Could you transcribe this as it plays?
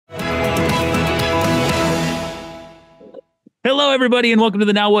Hello, everybody, and welcome to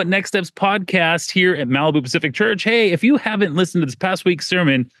the Now What Next Steps podcast here at Malibu Pacific Church. Hey, if you haven't listened to this past week's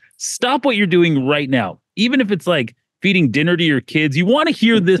sermon, stop what you're doing right now. Even if it's like feeding dinner to your kids, you want to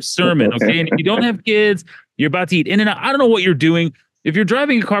hear this sermon, okay? And if you don't have kids, you're about to eat in and out. I don't know what you're doing. If you're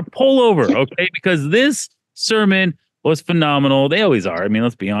driving a car, pull over, okay? Because this sermon was phenomenal. They always are. I mean,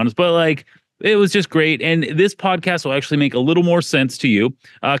 let's be honest, but like, it was just great. And this podcast will actually make a little more sense to you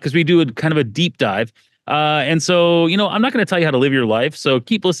because we do a kind of a deep dive. And so, I'm not going to tell you how to live your life. So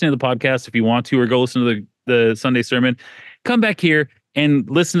keep listening to the podcast if you want to, or go listen to the Sunday sermon. Come back here and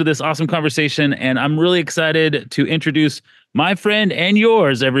listen to this awesome conversation. And I'm really excited to introduce my friend and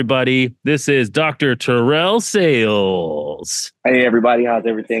yours, everybody. This is Dr. Terrelle Sales. Hey, everybody. How's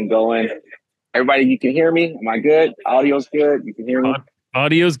everything going? Everybody, you can hear me? Am I good? Audio's good? You can hear me?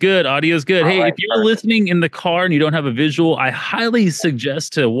 Audio's good. Audio's good. Hey, right, if you're listening in the car and you don't have a visual, I highly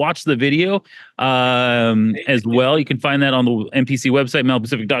suggest to watch the video as well. You can find that on the MPC website,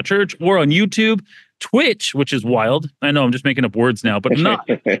 malibupacific.church, or on YouTube, Twitch, which is wild. I know I'm just making up words now, but not,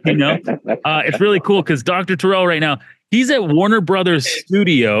 it's really cool because Dr. Terrelle right now, he's at Warner Brothers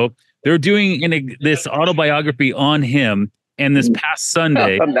Studio. They're doing this autobiography on him. And this past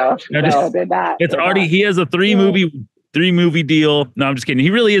Sunday, they're not. It's already, he has a three movie deal. No, I'm just kidding. He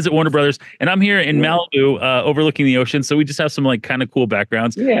really is at Warner Brothers. And I'm here in Malibu, overlooking the ocean. So we just have some like kind of cool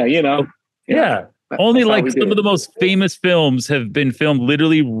backgrounds. Yeah, Yeah. Only like some of the most famous films have been filmed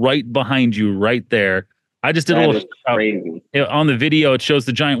literally right behind you, right there. I just did a little crazy. On the video. It shows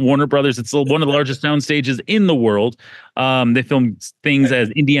the giant Warner Brothers. It's one of the largest sound stages in the world. They filmed things as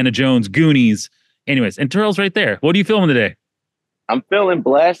Indiana Jones, Goonies. Anyways, and Terrell's right there. What are you filming today? I'm feeling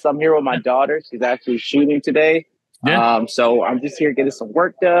blessed. I'm here with my daughter. She's actually shooting today. Yeah. So I'm just here getting some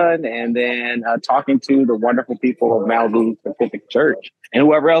work done and then talking to the wonderful people of Malibu Pacific Church and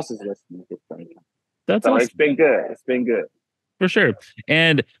whoever else is listening. That's so awesome. It's been good. It's been good. For sure.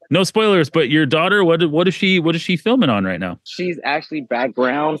 And no spoilers, but your daughter, what is she filming on right now? She's actually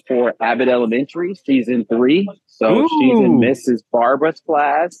background for Abbott Elementary, season 3. So Ooh. She's in Mrs. Barbara's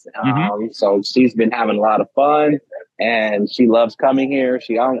class. So she's been having a lot of fun and she loves coming here.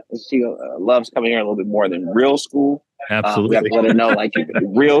 She loves coming here a little bit more than real school. Absolutely. We have to let her know, like,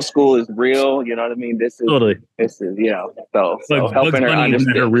 real school is real. You know what I mean? This is, so helping her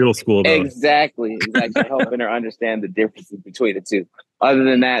understand her real school. Though. Exactly. Helping her understand the differences between the two. Other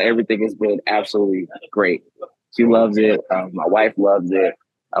than that, everything has been absolutely great. She loves it. My wife loves it.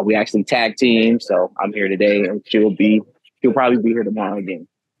 We actually tag team. So I'm here today and she'll probably be here tomorrow again.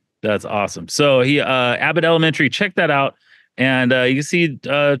 That's awesome. So Abbott Elementary, check that out. And you can see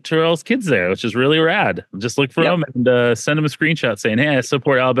Terrell's kids there, which is really rad. Just look for them and send them a screenshot saying, hey, I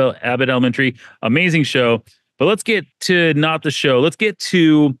support Abbott Elementary. Amazing show. But let's get to not the show. Let's get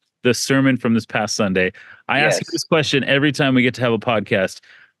to the sermon from this past Sunday. I ask you this question every time we get to have a podcast.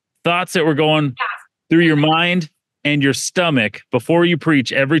 Thoughts that were going through your mind and your stomach before you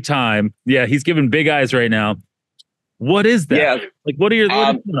preach every time. Yeah, he's giving big eyes right now. What is that? Yeah. Like, what are your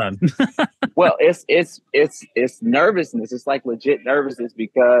Well, it's nervousness. It's like legit nervousness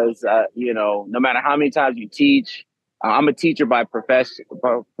because no matter how many times you teach, I'm a teacher by profession,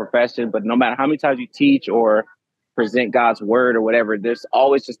 but no matter how many times you teach or present God's word or whatever, there's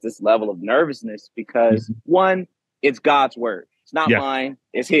always just this level of nervousness because one, it's God's word. It's not mine.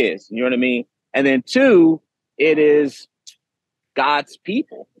 It's his. You know what I mean? And then two, it is God's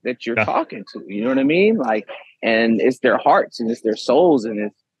people that you're talking to. You know what I mean? Like, and it's their hearts and it's their souls and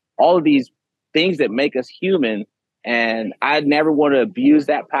it's all of these things that make us human. And I never want to abuse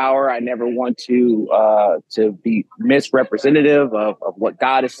that power. I never want to be misrepresentative of what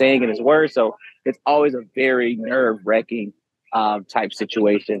God is saying in his word. So it's always a very nerve-wracking type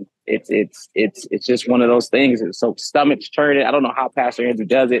situation. It's just one of those things. So stomach's turning. I don't know how Pastor Andrew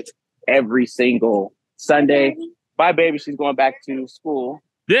does it every single Sunday. My baby, she's going back to school.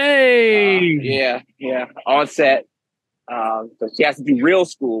 Yay! On set. So she has to do real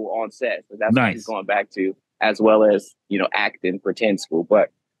school on set. So that's what she's going back to, as well as, act and pretend school.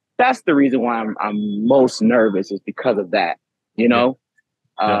 But that's the reason why I'm most nervous is because of that,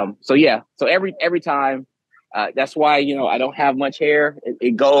 So every time, that's why, I don't have much hair.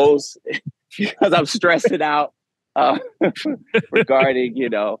 It goes because I'm stressing out regarding,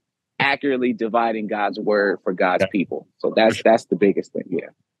 accurately dividing God's word for God's people. So that's the biggest thing.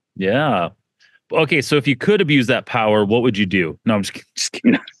 Yeah. Okay. So if you could abuse that power, what would you do? No, I'm just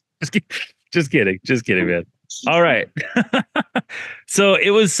kidding. Just kidding, man. All right. So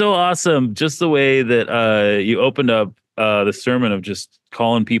it was so awesome. Just the way that you opened up the sermon of just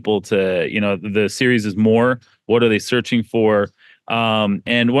calling people to, the series is more. What are they searching for?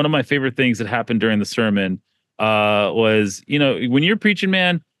 And one of my favorite things that happened during the sermon was, when you're preaching,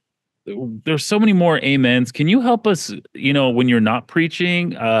 man, there's so many more amens. Can you help us, when you're not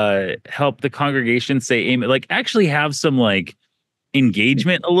preaching, help the congregation say amen, like actually have some like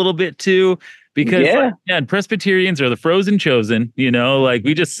engagement a little bit too? Because like, man, Presbyterians are the frozen chosen, like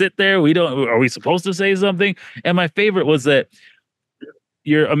we just sit there. Are we supposed to say something? And my favorite was that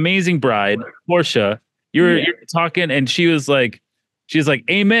your amazing bride, Portia, you're talking and she's like,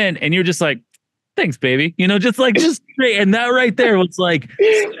 amen. And you're just like, thanks, baby. Just straight. And that right there was like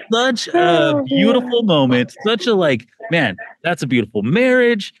such a beautiful moment. Such a like, man, that's a beautiful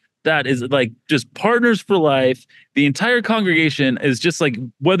marriage. That is like just partners for life. The entire congregation is just like,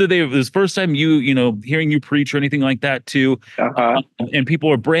 whether it was first time hearing you preach or anything like that too. And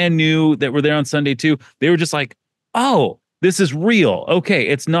people are brand new that were there on Sunday too. They were just like, oh, this is real. Okay.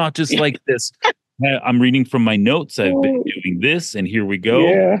 It's not just like this. I'm reading from my notes. I've been doing this and here we go.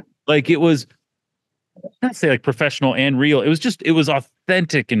 Yeah. Like it was, not say like professional and real. It was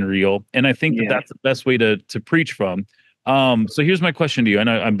authentic and real. And I think that's the best way to preach from. So here's my question to you. I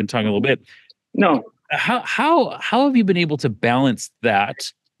know I've been talking a little bit. No. How have you been able to balance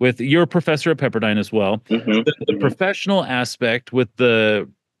that with your professor at Pepperdine as well, the professional aspect with the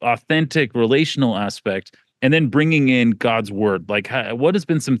authentic relational aspect, and then bringing in God's word? Like, what has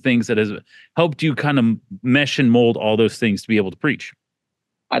been some things that has helped you kind of mesh and mold all those things to be able to preach?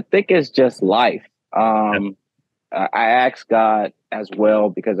 I think it's just life. I ask God as well,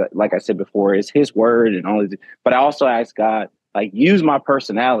 because like I said before, it's his word and all this, but I also ask God, like, use my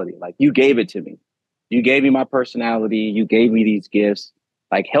personality. Like, you gave it to me. You gave me my personality. You gave me these gifts.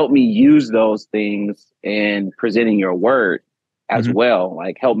 Like, help me use those things in presenting your word as well.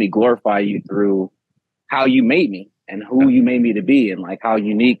 Like, help me glorify you through how you made me and who you made me to be, and like how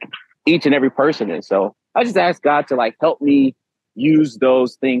unique each and every person is. So I just ask God to like help me use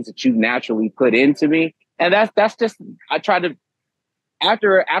those things that you naturally put into me. And that's just, I try to,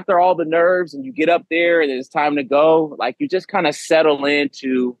 after all the nerves and you get up there and it's time to go, like you just kind of settle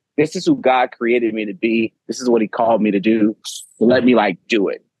into, this is who God created me to be. This is what he called me to do. So let me like do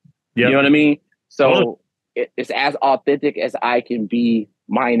it. Yep. You know what I mean? So it's as authentic as I can be,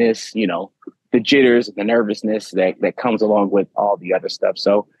 minus, the jitters and the nervousness that comes along with all the other stuff.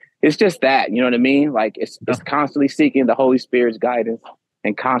 So it's just that, you know what I mean? Like it's constantly seeking the Holy Spirit's guidance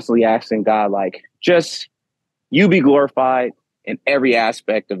and constantly asking God, like, just you be glorified in every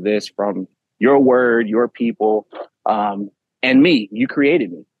aspect of this, from your word, your people, and me. You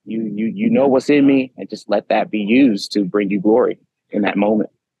created me. You know what's in me, and just let that be used to bring you glory in that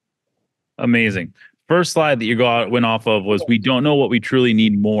moment. Amazing. First slide that you went off of was, we don't know what we truly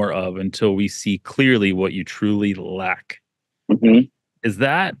need more of until we see clearly what you truly lack. Was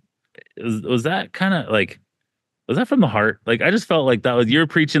that kind of like, was that from the heart? Like, I just felt like that was, you're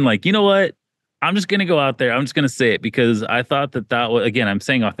preaching like, you know what? I'm just going to go out there. I'm just going to say it, because I thought that was, again, I'm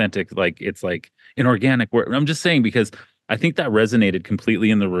saying authentic, like it's like an organic word. I'm just saying, because I think that resonated completely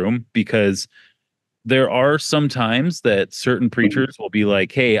in the room, because there are some times that certain preachers will be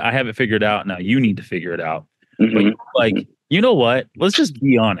like, hey, I have it figured out. Now you need to figure it out. But like, you know what? Let's just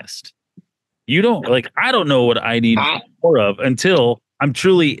be honest. You don't like, I don't know what I need more of until I'm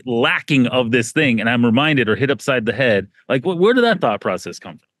truly lacking of this thing and I'm reminded or hit upside the head. Like, where did that thought process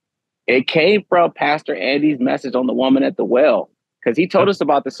come from? It came from Pastor Andy's message on the woman at the well, because he told us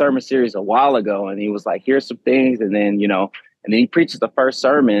about the sermon series a while ago, and he was like, here's some things. And then, and then he preaches the first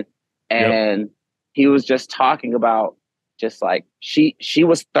sermon, and he was just talking about just like she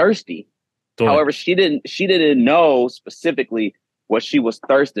was thirsty. Totally. However, she didn't know specifically what she was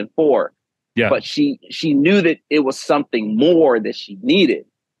thirsting for. Yeah. But she knew that it was something more that she needed,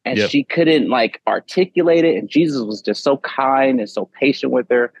 and she couldn't like articulate it. And Jesus was just so kind and so patient with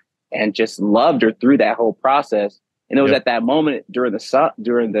her, and just loved her through that whole process. And it was at that moment during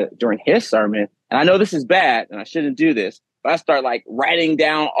his sermon. And I know this is bad and I shouldn't do this, but I start like writing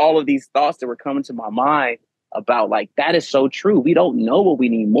down all of these thoughts that were coming to my mind about like, that is so true. We don't know what we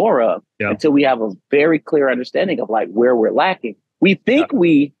need more of until we have a very clear understanding of like where we're lacking. We think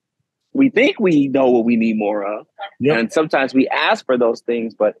we know what we need more of. And sometimes we ask for those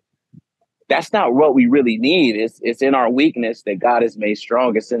things, but that's not what we really need. It's in our weakness that God has made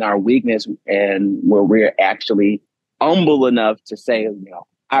strong. It's in our weakness and where we're actually humble enough to say,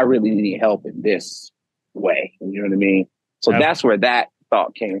 I really need help in this way. You know what I mean? So that's where that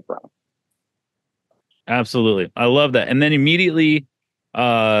thought came from. Absolutely. I love that. And then immediately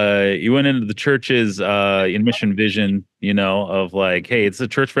you went into the church's in mission vision, of like, hey, it's a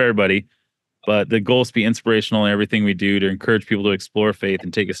church for everybody, but the goal is to be inspirational in everything we do, to encourage people to explore faith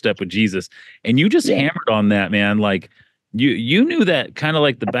and take a step with Jesus. And you just hammered on that, man. Like, you knew that kind of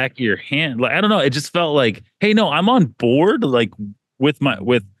like the back of your hand. Like, I don't know, it just felt like, hey, no, I'm on board, like with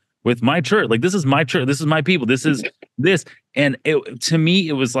my church. Like, this is my church, this is my people, this is this. And to me,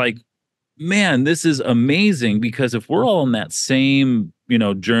 it was like, man, this is amazing, because if we're all on that same,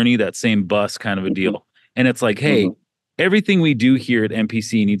 journey, that same bus kind of a deal, and it's like, hey, everything we do here at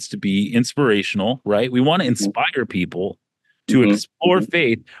MPC needs to be inspirational, right? We want to inspire people to explore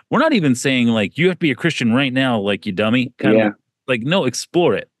faith. We're not even saying like you have to be a Christian right now, like you dummy. Kind of like, no,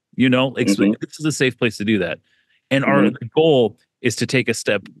 explore it. This is a safe place to do that. And our goal is to take a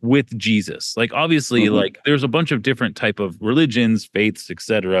step with Jesus. Like, obviously, like there's a bunch of different type of religions, faiths,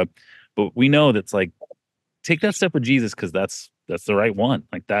 etc. But we know that's like, take that step with Jesus, because that's the right one.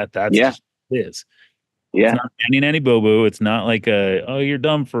 Like that's just what it is. It's not nanny boo boo. It's not like oh, you're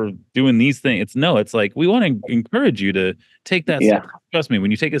dumb for doing these things. It's like, we want to encourage you to take that step. Trust me,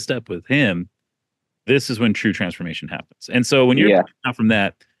 when you take a step with him, this is when true transformation happens. And so when you're out from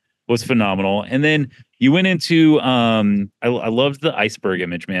that, was phenomenal. And then you went into I loved the iceberg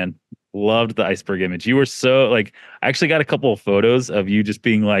image, man. Loved the iceberg image. You were so like, I actually got a couple of photos of you just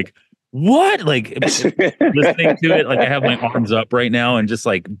being like, what? Like listening to it. Like, I have my arms up right now and just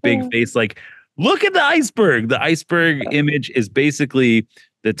like big face, like, look at the iceberg. The iceberg image is basically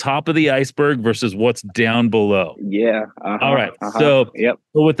the top of the iceberg versus what's down below. Yeah. All right. So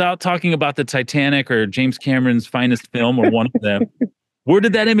without talking about the Titanic or James Cameron's finest film or one of them, where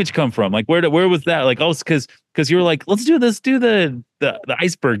did that image come from? Like, where was that? Like, oh, because you were like, let's do the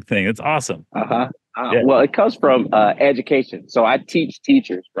iceberg thing. It's awesome. Well, it comes from education. So I teach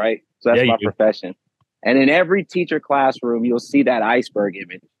teachers, right? So that's my profession. And in every teacher classroom, you'll see that iceberg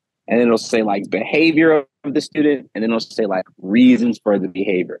image. And then it'll say like behavior of the student, and then it'll say like reasons for the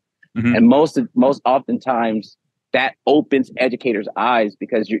behavior. And most oftentimes that opens educators' eyes,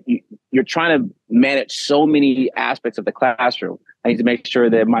 because you're trying to manage so many aspects of the classroom. I need to make sure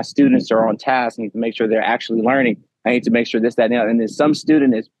that my students are on task. I need to make sure they're actually learning. I need to make sure this, that, and the other. And then some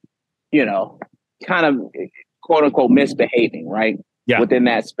student is, kind of quote unquote misbehaving, right? Within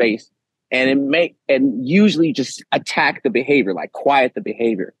that space. And usually just attack the behavior, like quiet the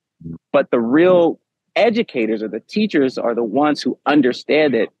behavior. But the real educators or the teachers are the ones who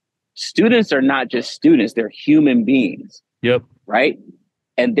understand that students are not just students, they're human beings. Right.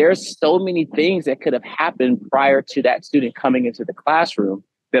 And there's so many things that could have happened prior to that student coming into the classroom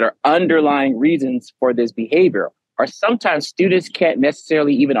that are underlying reasons for this behavior. Or sometimes students can't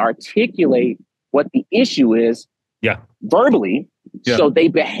necessarily even articulate what the issue is verbally. So they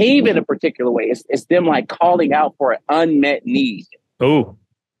behave in a particular way. It's them like calling out for an unmet need. Oh,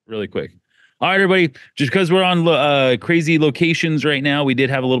 really quick. All right, everybody, just because we're on crazy locations right now, we did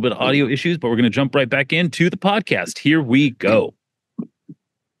have a little bit of audio issues, but we're going to jump right back into the podcast. Here we go.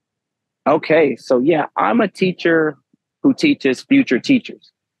 Okay. So I'm a teacher who teaches future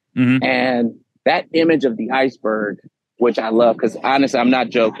teachers. And that image of the iceberg, which I love, because honestly, I'm not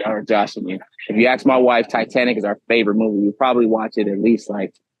joking or joshing you. If you ask my wife, Titanic is our favorite movie. We probably watch it at least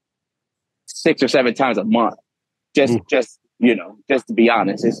like 6 or 7 times a month. Just to be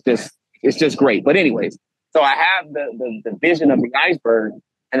honest, it's just great. But anyways, so I have the vision of the iceberg.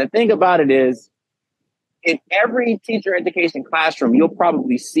 And the thing about it is, in every teacher education classroom, you'll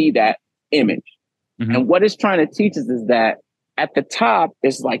probably see that image. And what it's trying to teach us is that at the top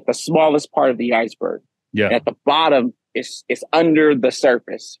is like the smallest part of the iceberg. At the bottom, it's under the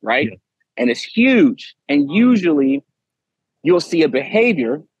surface, right? And it's huge. And usually you'll see a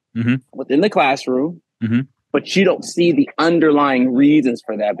behavior within the classroom, but you don't see the underlying reasons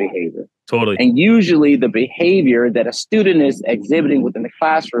for that behavior. Totally. And usually the behavior that a student is exhibiting within the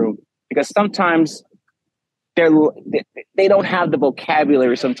classroom, because sometimes they don't have the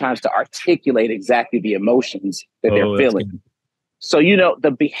vocabulary sometimes to articulate exactly the emotions that they're feeling. So,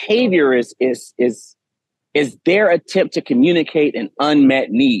 the behavior is their attempt to communicate an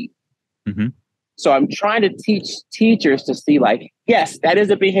unmet need. So I'm trying to teach teachers to see like, yes, that is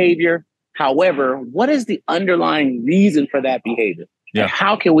a behavior. However, what is the underlying reason for that behavior? And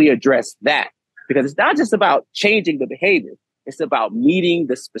how can we address that? Because it's not just about changing the behavior. It's about meeting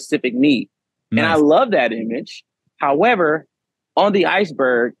the specific need. And I love that image. However, on the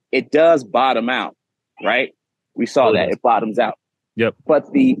iceberg, it does bottom out, right? We saw that it bottoms out.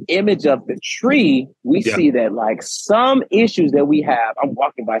 But the image of the tree, we see that like some issues that we have. I'm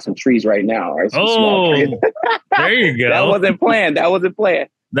walking by some trees right now. Right? There you go. That wasn't planned. That was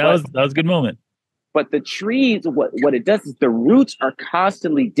a good moment. But the trees, what it does is the roots are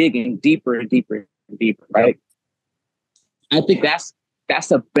constantly digging deeper and deeper and deeper, right? I think that's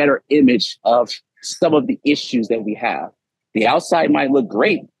a better image of some of the issues that we have. The outside might look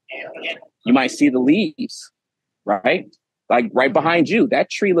great. You might see the leaves, right? like right behind you,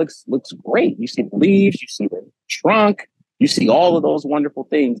 that tree looks great. You see the leaves, you see the trunk, you see all of those wonderful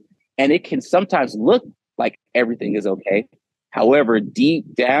things. And it can sometimes look like everything is okay. However,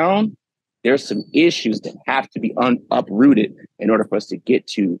 deep down, there's some issues that have to be uprooted in order for us to get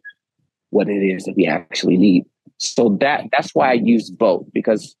to what it is that we actually need. So that's why I use both,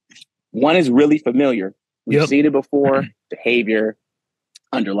 because one is really familiar. We've seen it before, behavior,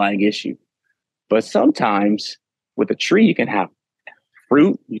 underlying issue. But sometimes with a tree, you can have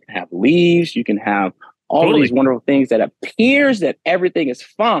fruit, you can have leaves, you can have all of these wonderful things that appears that everything is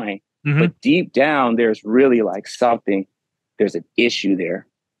fine. But deep down, there's really like something, there's an issue there.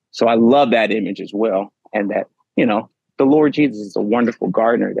 So I love that image as well. And that, you know, the Lord Jesus is a wonderful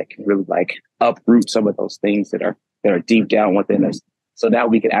gardener that can really like uproot some of those things that are deep down within us, so that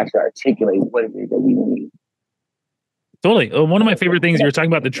we can actually articulate what it is that we need. Totally. One of my favorite things, you were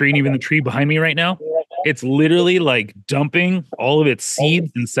talking about the tree, and even the tree behind me right now, it's literally like dumping all of its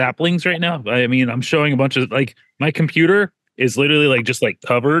seeds and saplings right now. I mean, I'm showing a bunch of, like, my computer is literally like just like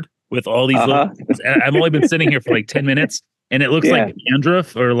covered with all these little, I've only been sitting here for like 10 minutes and it looks like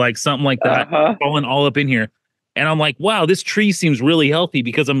dandruff or like something like that falling all up in here. And I'm like, wow, this tree seems really healthy,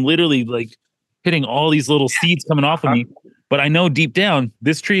 because I'm literally like hitting all these little seeds coming off of me. But I know deep down,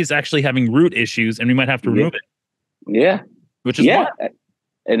 this tree is actually having root issues and we might have to remove it. Yeah. Which is why.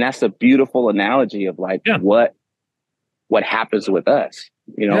 And that's a beautiful analogy of like what happens with us.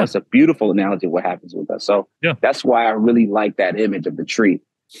 You know, it's a beautiful analogy of what happens with us. So that's why I really like that image of the tree.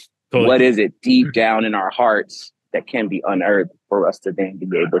 Totally. What is it deep down in our hearts that can be unearthed for us to then be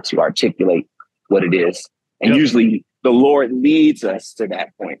able to articulate what it is? And usually the Lord leads us to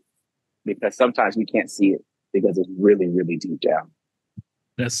that point, because sometimes we can't see it because it's really, really deep down.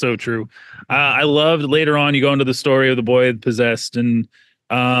 That's so true. I loved later on, you go into the story of the boy possessed, and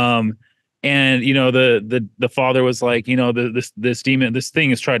you know, the father was like, you know, this demon, this thing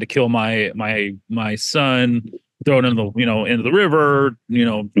has tried to kill my son, throw it into the river, you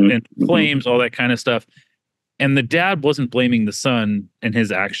know, in flames, all that kind of stuff. And the dad wasn't blaming the son and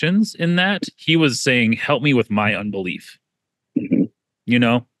his actions in that. He was saying, help me with my unbelief, you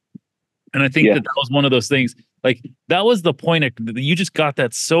know? And I think that was one of those things, like, that was the point you just got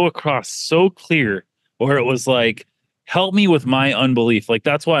that so across, so clear, where it was like, help me with my unbelief. Like,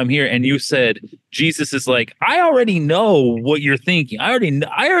 that's why I'm here. And you said, Jesus is like, I already know what you're thinking. I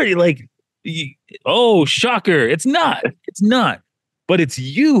already like, oh, shocker. It's not. But it's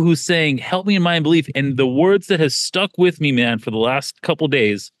you who's saying, help me in my unbelief. And the words that has stuck with me, man, for the last couple of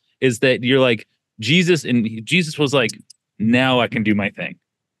days is that you're like, Jesus, and Jesus was like, now I can do my thing.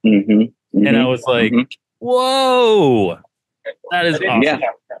 And I was like, whoa, that is awesome.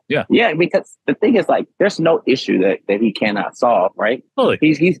 Yeah, because the thing is, like, there's no issue that he cannot solve, right? Totally.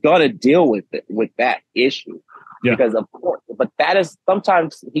 He's going to deal with that issue. Because of course, but that is,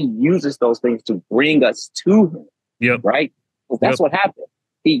 sometimes he uses those things to bring us to him. Right? That's what happened.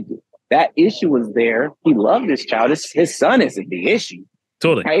 That issue was there. He loved his child. His son isn't the issue.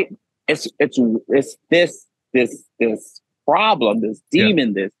 Totally. Right? It's this problem, this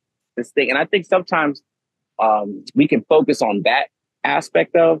demon, this thing. And I think sometimes we can focus on that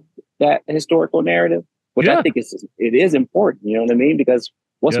aspect of that historical narrative, which I think it is important. You know what I mean? Because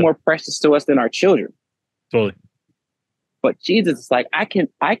what's more precious to us than our children? Totally. But Jesus is like, I can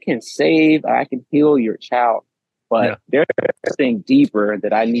save, I can heal your child. But there's something deeper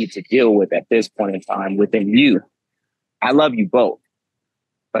that I need to deal with at this point in time within you. I love you both,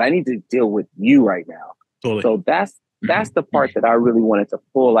 but I need to deal with you right now. Totally. So that's the part that I really wanted to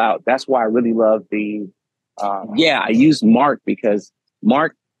pull out. That's why I really love I use Mark, because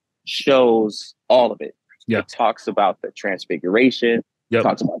Mark shows all of it. It talks about the transfiguration. It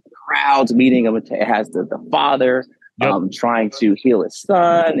talks about the crowds meeting him. It has the father trying to heal his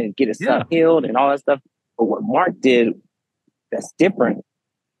son and get his son healed and all that stuff. But what Mark did that's different,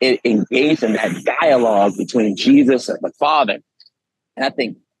 it engaged in that dialogue between Jesus and the Father. And I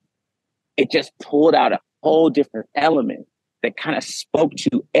think it just pulled out a whole different element that kind of spoke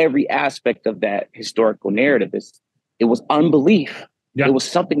to every aspect of that historical narrative. It was unbelief. It was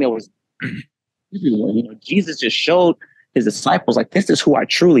something that was everyone. You know, Jesus just showed his disciples, like, this is who I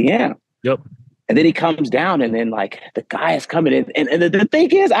truly am. And then he comes down, and then, like, the guy is coming in. And the thing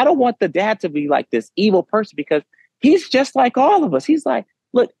is, I don't want the dad to be like this evil person, because he's just like all of us. He's like,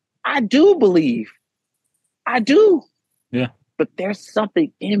 look, I do believe. I do. But there's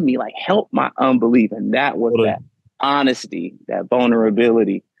something in me, like, help my unbelief. And that was that honesty, that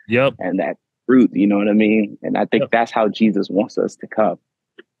vulnerability, and that truth, you know what I mean? And I think that's how Jesus wants us to come,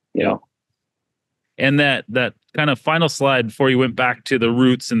 you know? And that kind of final slide before you went back to the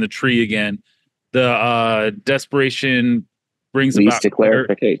roots and the tree again, the desperation brings Leads about to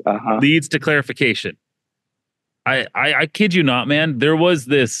clarification. leads to clarification. I kid you not, man. There was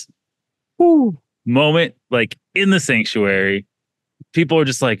this moment like in the sanctuary. People are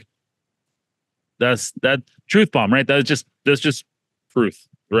just like, that's that truth bomb, right? That's just truth,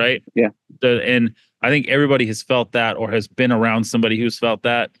 right? Yeah. And I think everybody has felt that or has been around somebody who's felt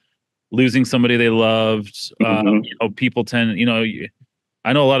that, losing somebody they loved. People tend,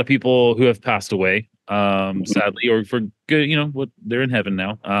 I know a lot of people who have passed away, sadly, or for good, what they're in heaven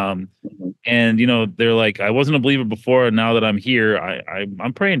now. And they're like, I wasn't a believer before, and now that I'm here,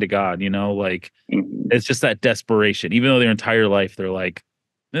 I'm praying to God. It's just that desperation. Even though their entire life they're like,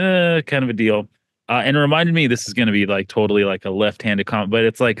 kind of a deal. And it reminded me, this is going to be like totally like a left-handed comment, but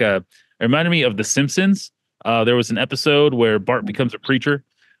it's like it reminded me of The Simpsons. There was an episode where Bart becomes a preacher.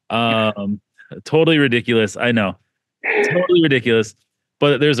 Totally ridiculous. I know, totally ridiculous.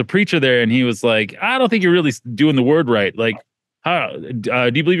 But there's a preacher there, and he was like, I don't think you're really doing the word right. Like, how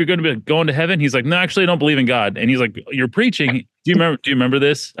do you believe you're going to be going to heaven? He's like, no, actually, I don't believe in God. And he's like, you're preaching. Do you remember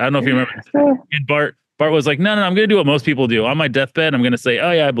this? I don't know if you remember. And Bart was like, no, I'm going to do what most people do. On my deathbed, I'm going to say,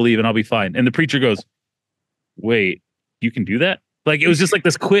 oh yeah, I believe, and I'll be fine. And the preacher goes, wait, you can do that? Like, it was just like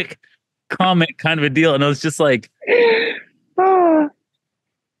this quick comment kind of a deal. And I was just like, I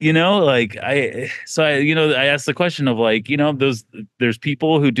asked the question of like, there's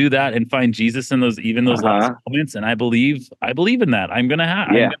people who do that and find Jesus in those last moments. And I believe in that. I'm going to have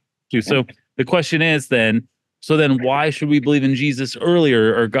to. So the question is then why should we believe in Jesus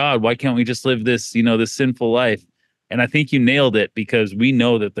earlier, or God? Why can't we just live this, this sinful life? And I think you nailed it, because we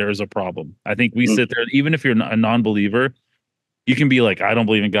know that there's a problem. I think we sit there, even if you're a non-believer, you can be like, I don't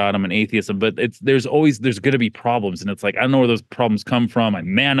believe in God, I'm an atheist, but there's going to be problems. And it's like, I don't know where those problems come from. I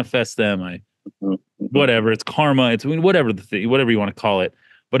manifest them. Whatever, it's karma. It's whatever whatever you want to call it.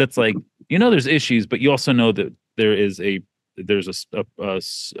 But it's like, there's issues, but you also know that there's a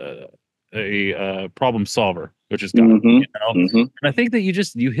problem solver, which is God. And I think that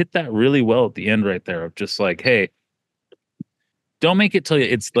you hit that really well at the end right there, of just like, hey, don't make it till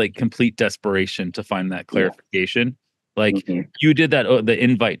it's like complete desperation to find that clarification. Like you did that, the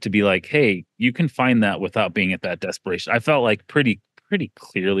invite to be like, hey, you can find that without being at that desperation. I felt like pretty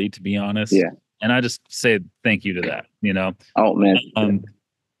clearly, to be honest. Yeah. And I just say thank you to that, Oh man.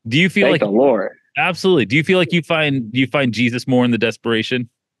 Do you feel thank like the Lord? Absolutely. Do you feel like you find Jesus more in the desperation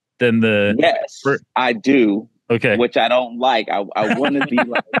than the? Yes, I do. Okay. Which I don't like. I want to be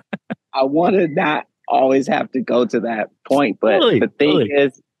like, I want to not always have to go to that point. But the thing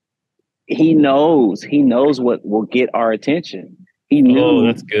is, he knows what will get our attention. He knew. Oh,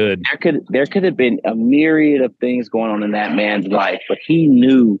 that's good. There could have been a myriad of things going on in that man's life, but he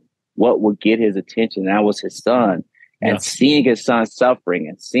knew what would get his attention. That was his son. And seeing his son suffering,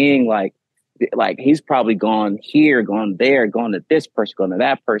 and seeing like he's probably gone here, gone there, gone to this person, gone to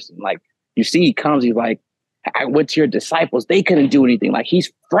that person. Like, you see, he comes, he's like, I went to your disciples, they couldn't do anything. Like,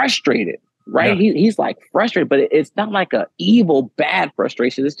 he's frustrated, right? Yeah. He's like frustrated, but it's not like a evil, bad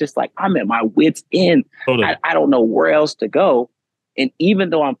frustration. It's just like, I'm at my wit's end. Totally. I don't know where else to go. And even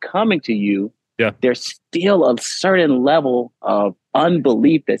though I'm coming to you, there's still a certain level of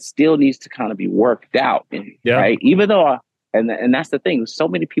unbelief that still needs to kind of be worked out. Right? Even though, and that's the thing, so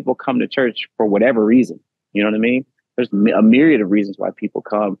many people come to church for whatever reason. You know what I mean? There's a myriad of reasons why people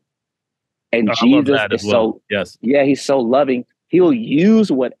come. And Jesus is he's so loving. He'll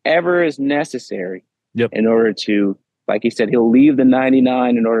use whatever is necessary in order to, like he said, he'll leave the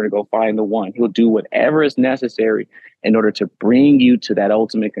 99 in order to go find the one. He'll do whatever is necessary in order to bring you to that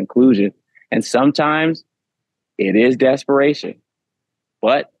ultimate conclusion. And sometimes it is desperation,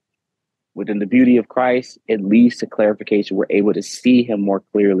 but within the beauty of Christ, it leads to clarification. We're able to see him more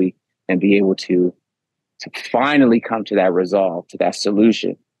clearly and be able to finally come to that resolve, to that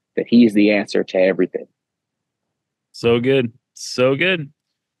solution, that he is the answer to everything. So good. So good.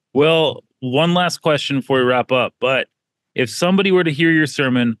 Well, one last question before we wrap up. But if somebody were to hear your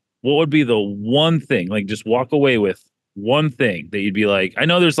sermon, what would be the one thing, like just walk away with one thing that you'd be like, I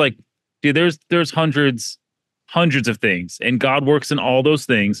know there's like, dude, there's hundreds of things, and God works in all those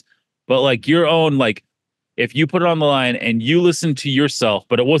things. But like your own, like if you put it on the line and you listen to yourself,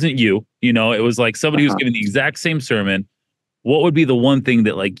 but it wasn't you, it was like somebody who's giving the exact same sermon, what would be the one thing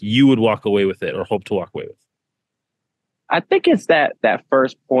that like you would walk away with it or hope to walk away with? I think it's that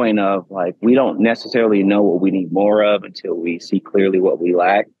first point of like, we don't necessarily know what we need more of until we see clearly what we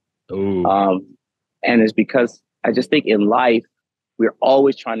lack. And it's because I just think in life, we're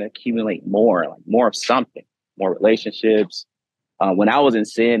always trying to accumulate more, like more of something, more relationships. When I was in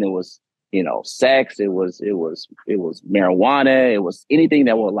sin, it was sex. It was marijuana. It was anything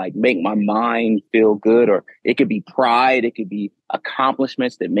that would like make my mind feel good, or it could be pride. It could be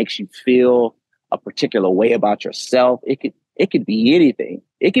accomplishments that makes you feel a particular way about yourself. It could be anything.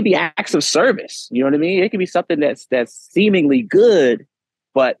 It could be acts of service. You know what I mean? It could be something that's seemingly good,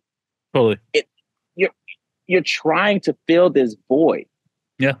 but totally. You're trying to fill this void.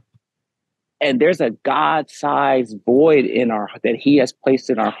 Yeah. And there's a God-sized void that he has placed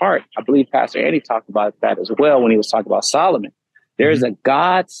in our heart. I believe Pastor Andy talked about that as well when he was talking about Solomon. There's a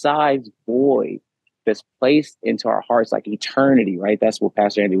God-sized void that's placed into our hearts, like eternity, right? That's what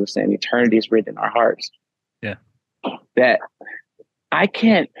Pastor Andy was saying. Eternity is written in our hearts. Yeah. That I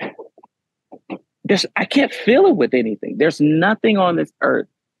can't fill it with anything. There's nothing on this earth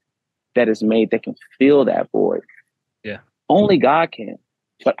that is made that can fill that void. Yeah. Only God can.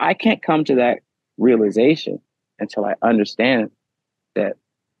 But I can't come to that realization until I understand that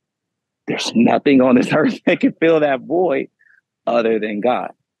there's nothing on this earth that can fill that void other than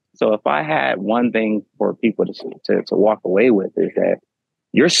God. So if I had one thing for people to walk away with, is that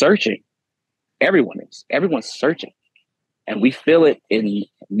you're searching. Everyone's searching. And we feel it in a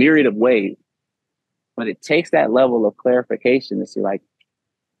myriad of ways. But it takes that level of clarification to see, like,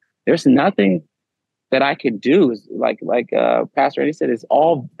 there's nothing that I can do. Is like Pastor Andy said, it's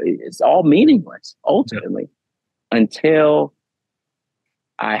all meaningless ultimately until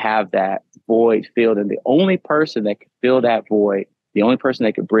I have that void filled. And the only person that can fill that void, the only person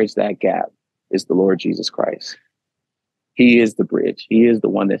that can bridge that gap is the Lord Jesus Christ. He is the bridge. He is the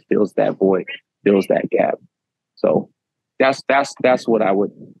one that fills that void, fills that gap. So that's what I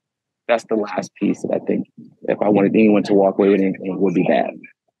would. That's the last piece that I think, if I wanted anyone to walk away with anything, would be that.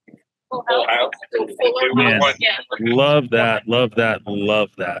 Man, love that.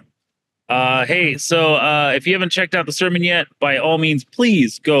 Hey, so if you haven't checked out the sermon yet, by all means,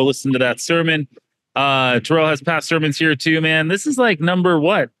 please go listen to that sermon. Terrelle has past sermons here too, man. This is like number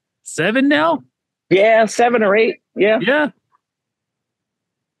what, 7 now? Yeah, 7 or 8. Yeah.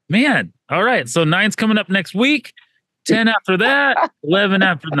 Man, all right. So 9's coming up next week. 10 after that. 11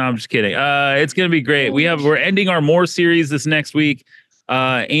 after. No, I'm just kidding. It's gonna be great. We're ending our More series this next week.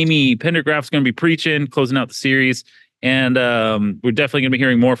 Amy Pendergraft's going to be preaching, closing out the series. And we're definitely going to be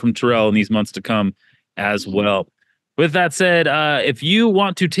hearing more from Terrelle in these months to come as well. With that said, if you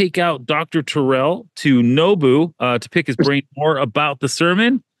want to take out Dr. Terrelle to Nobu to pick his brain more about the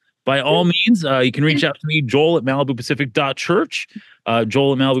sermon, by all means, you can reach out to me, Joel at MalibuPacific.church,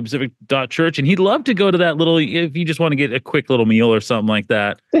 Joel at MalibuPacific.church. And he'd love to go to that little, if you just want to get a quick little meal or something like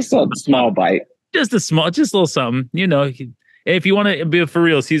that. Just a small bite. Just a little something, if you want to be for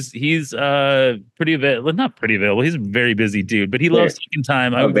reals, he's pretty available. Not pretty available. He's a very busy dude, but he loves taking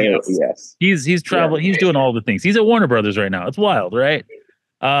time. Yes. He's traveling. He's doing all the things. He's at Warner Brothers right now. It's wild, right?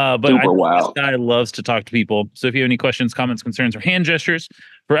 But super wild. This guy loves to talk to people. So if you have any questions, comments, concerns, or hand gestures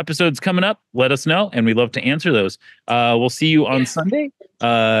for episodes coming up, let us know, and we'd love to answer those. We'll see you on Sunday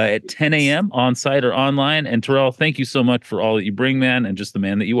at 10 a.m. on site or online. And Terrelle, thank you so much for all that you bring, man, and just the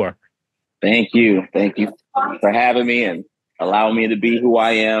man that you are. Thank you for having me and allow me to be who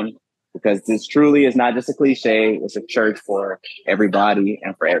I am, because this truly is not just a cliche. It's a church for everybody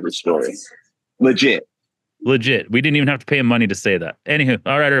and for every story. Legit. We didn't even have to pay him money to say that. Anywho,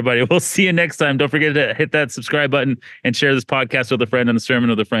 all right, everybody. We'll see you next time. Don't forget to hit that subscribe button and share this podcast with a friend and a sermon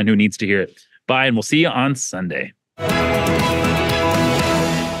with a friend who needs to hear it. Bye, and we'll see you on Sunday.